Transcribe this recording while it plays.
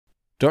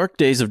Dark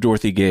Days of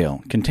Dorothy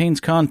Gale contains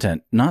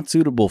content not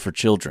suitable for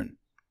children.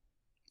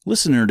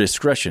 Listener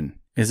discretion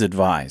is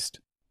advised.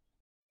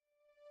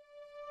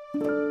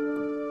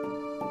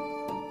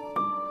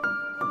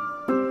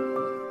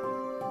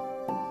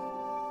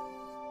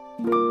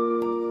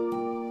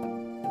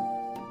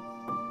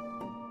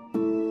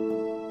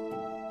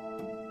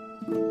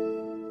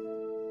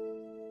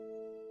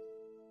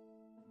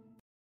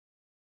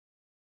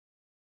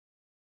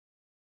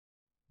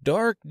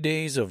 Dark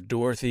Days of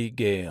Dorothy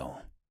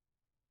Gale.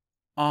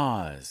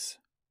 Oz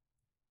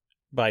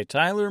by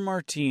Tyler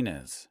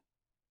Martinez.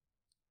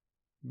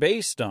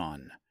 Based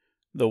on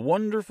The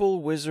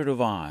Wonderful Wizard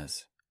of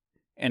Oz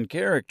and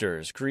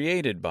characters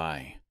created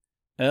by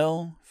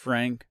L.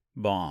 Frank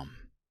Baum.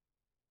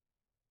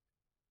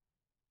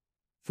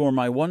 For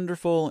my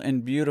wonderful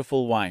and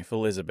beautiful wife,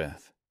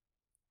 Elizabeth,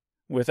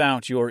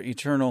 without your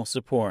eternal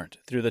support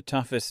through the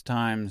toughest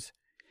times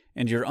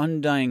and your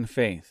undying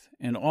faith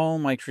in all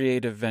my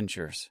creative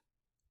ventures,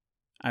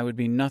 I would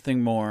be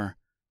nothing more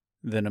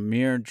than a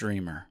mere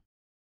dreamer.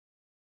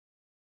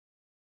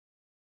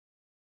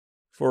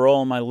 For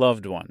all my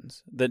loved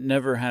ones that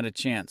never had a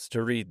chance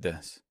to read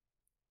this,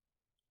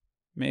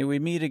 may we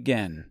meet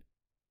again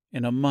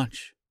in a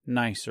much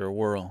nicer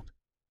world.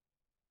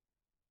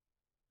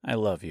 I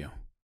love you.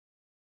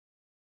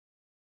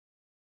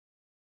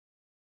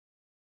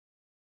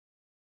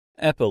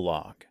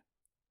 Epilogue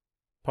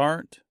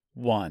Part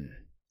 1.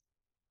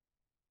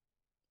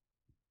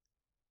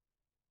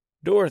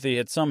 Dorothy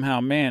had somehow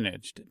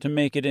managed to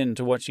make it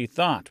into what she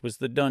thought was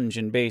the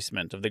dungeon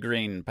basement of the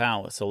Green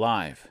Palace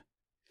alive.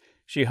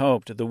 She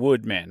hoped the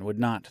woodman would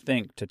not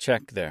think to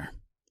check there.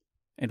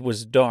 It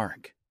was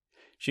dark.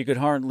 She could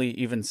hardly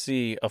even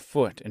see a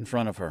foot in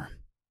front of her.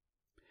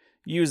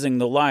 Using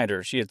the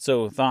lighter she had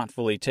so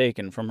thoughtfully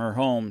taken from her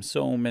home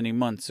so many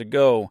months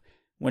ago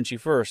when she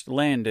first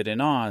landed in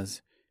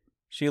Oz,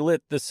 she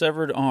lit the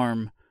severed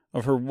arm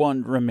of her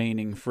one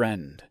remaining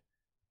friend,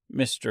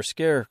 Mr.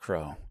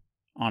 Scarecrow,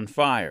 on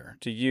fire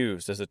to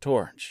use as a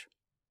torch.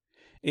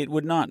 It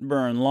would not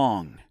burn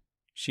long,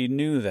 she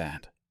knew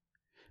that,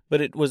 but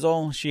it was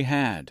all she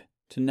had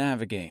to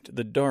navigate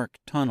the dark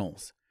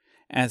tunnels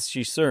as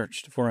she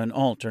searched for an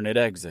alternate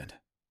exit.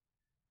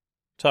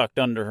 Tucked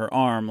under her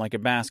arm like a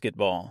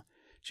basketball,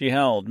 she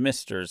held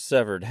Mister's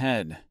severed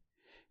head.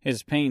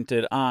 His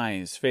painted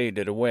eyes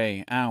faded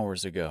away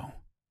hours ago.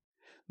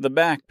 The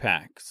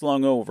backpack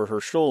slung over her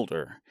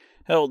shoulder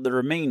held the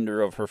remainder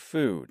of her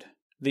food,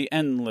 the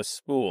endless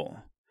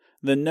spool,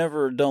 the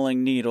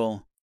never-dulling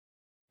needle,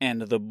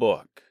 and the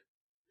book.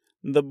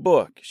 The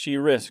book she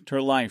risked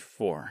her life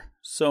for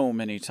so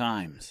many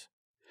times.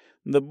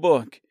 The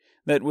book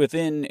that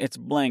within its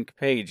blank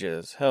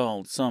pages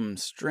held some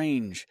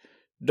strange,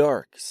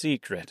 dark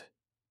secret.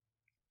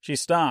 She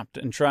stopped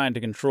and tried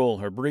to control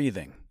her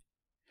breathing,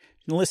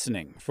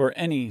 listening for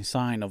any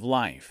sign of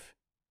life,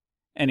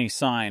 any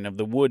sign of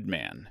the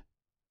woodman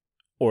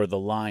or the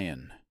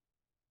lion.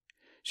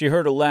 She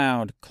heard a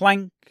loud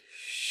clank,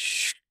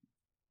 shh,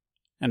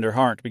 and her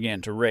heart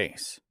began to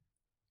race.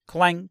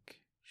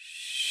 Clank,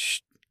 shh,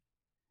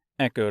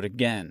 echoed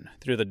again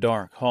through the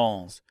dark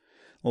halls,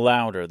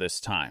 louder this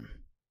time.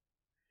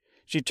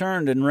 She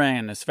turned and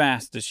ran as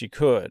fast as she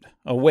could,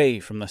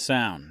 away from the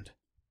sound.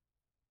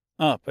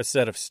 Up a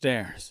set of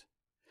stairs,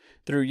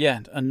 through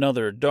yet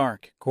another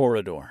dark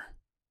corridor.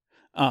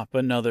 Up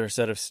another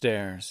set of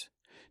stairs,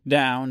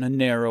 down a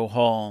narrow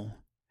hall,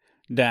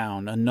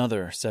 down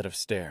another set of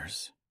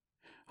stairs.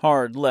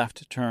 Hard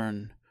left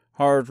turn,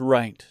 hard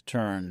right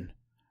turn,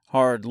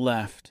 hard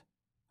left,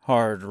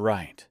 hard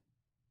right.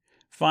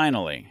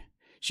 Finally,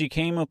 she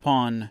came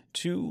upon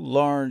two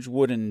large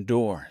wooden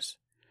doors,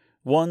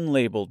 one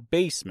labeled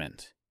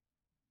basement,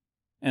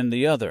 and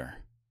the other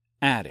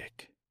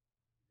attic.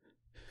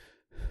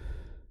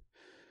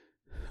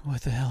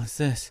 What the hell is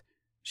this?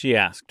 She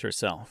asked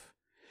herself.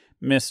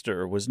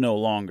 Mister was no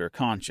longer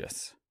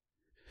conscious.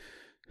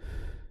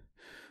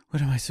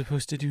 What am I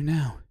supposed to do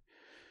now?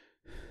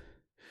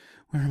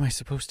 Where am I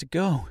supposed to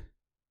go?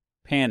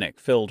 Panic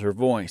filled her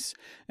voice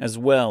as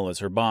well as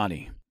her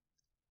body.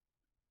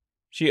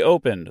 She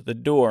opened the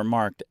door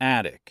marked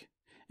attic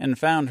and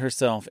found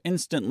herself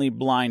instantly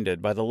blinded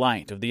by the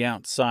light of the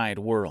outside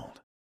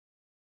world.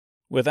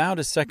 Without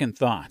a second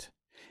thought,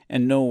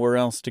 and nowhere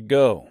else to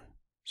go,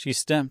 she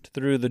stepped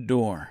through the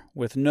door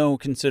with no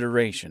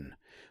consideration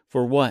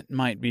for what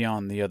might be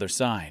on the other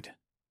side.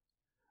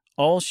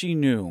 All she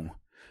knew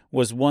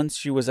was once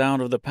she was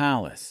out of the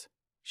palace,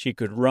 she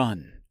could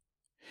run.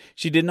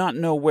 She did not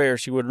know where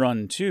she would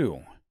run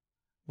to,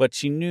 but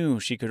she knew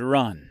she could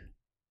run.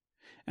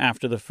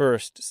 After the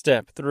first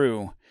step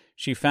through,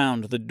 she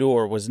found the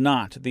door was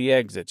not the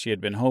exit she had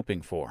been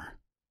hoping for.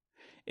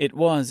 It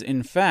was,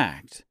 in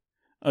fact,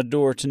 a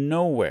door to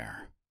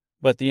nowhere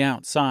but the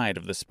outside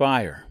of the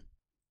spire.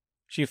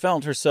 She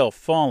felt herself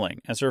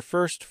falling as her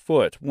first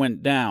foot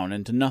went down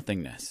into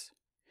nothingness.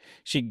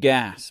 She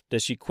gasped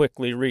as she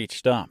quickly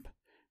reached up,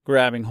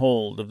 grabbing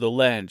hold of the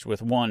ledge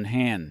with one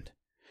hand,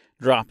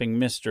 dropping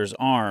Mister's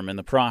arm in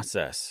the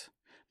process,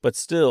 but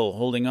still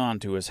holding on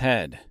to his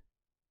head.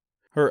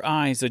 Her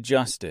eyes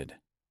adjusted,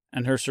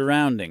 and her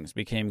surroundings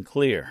became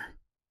clear.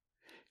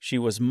 She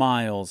was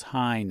miles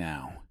high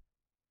now.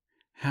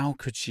 How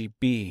could she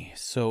be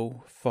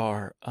so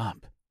far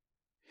up?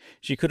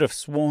 She could have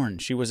sworn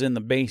she was in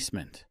the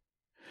basement.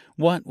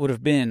 What would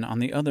have been on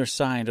the other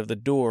side of the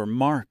door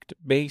marked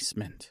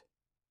basement?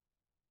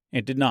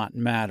 It did not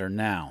matter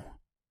now.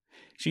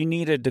 She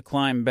needed to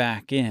climb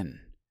back in,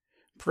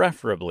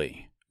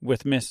 preferably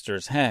with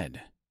Mister's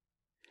head.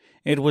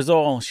 It was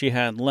all she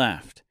had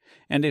left,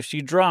 and if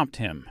she dropped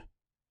him,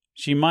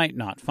 she might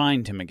not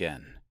find him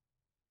again.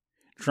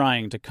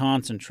 Trying to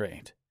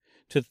concentrate,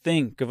 to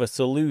think of a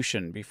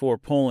solution before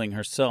pulling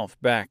herself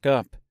back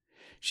up,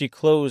 she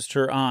closed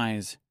her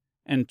eyes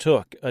and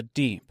took a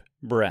deep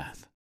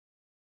breath.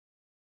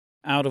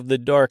 Out of the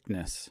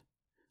darkness,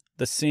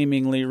 the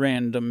seemingly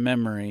random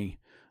memory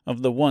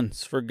of the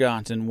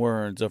once-forgotten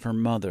words of her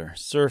mother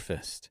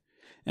surfaced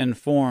and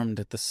formed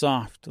at the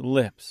soft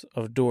lips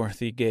of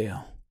Dorothy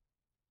Gale.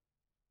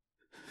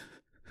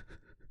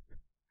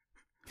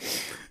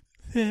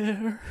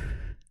 There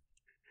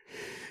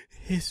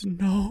is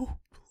no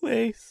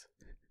place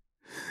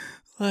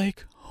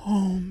like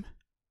home.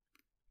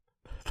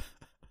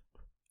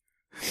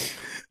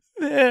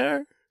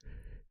 There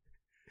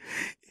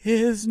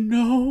is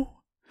no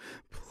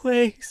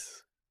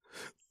place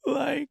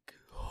like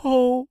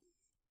home.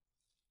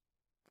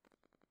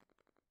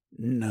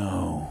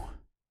 No,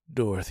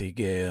 Dorothy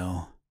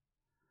Gale.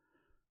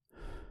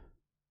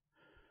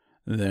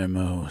 There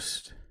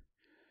most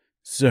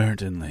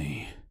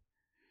certainly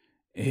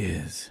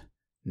is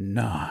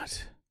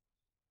not,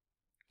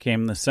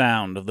 came the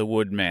sound of the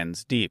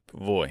woodman's deep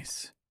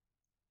voice.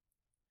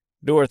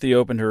 Dorothy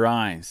opened her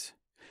eyes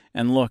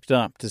and looked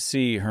up to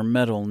see her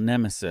metal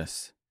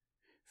nemesis,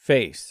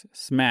 face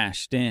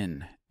smashed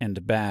in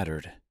and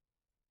battered,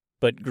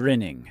 but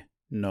grinning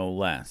no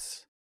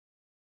less.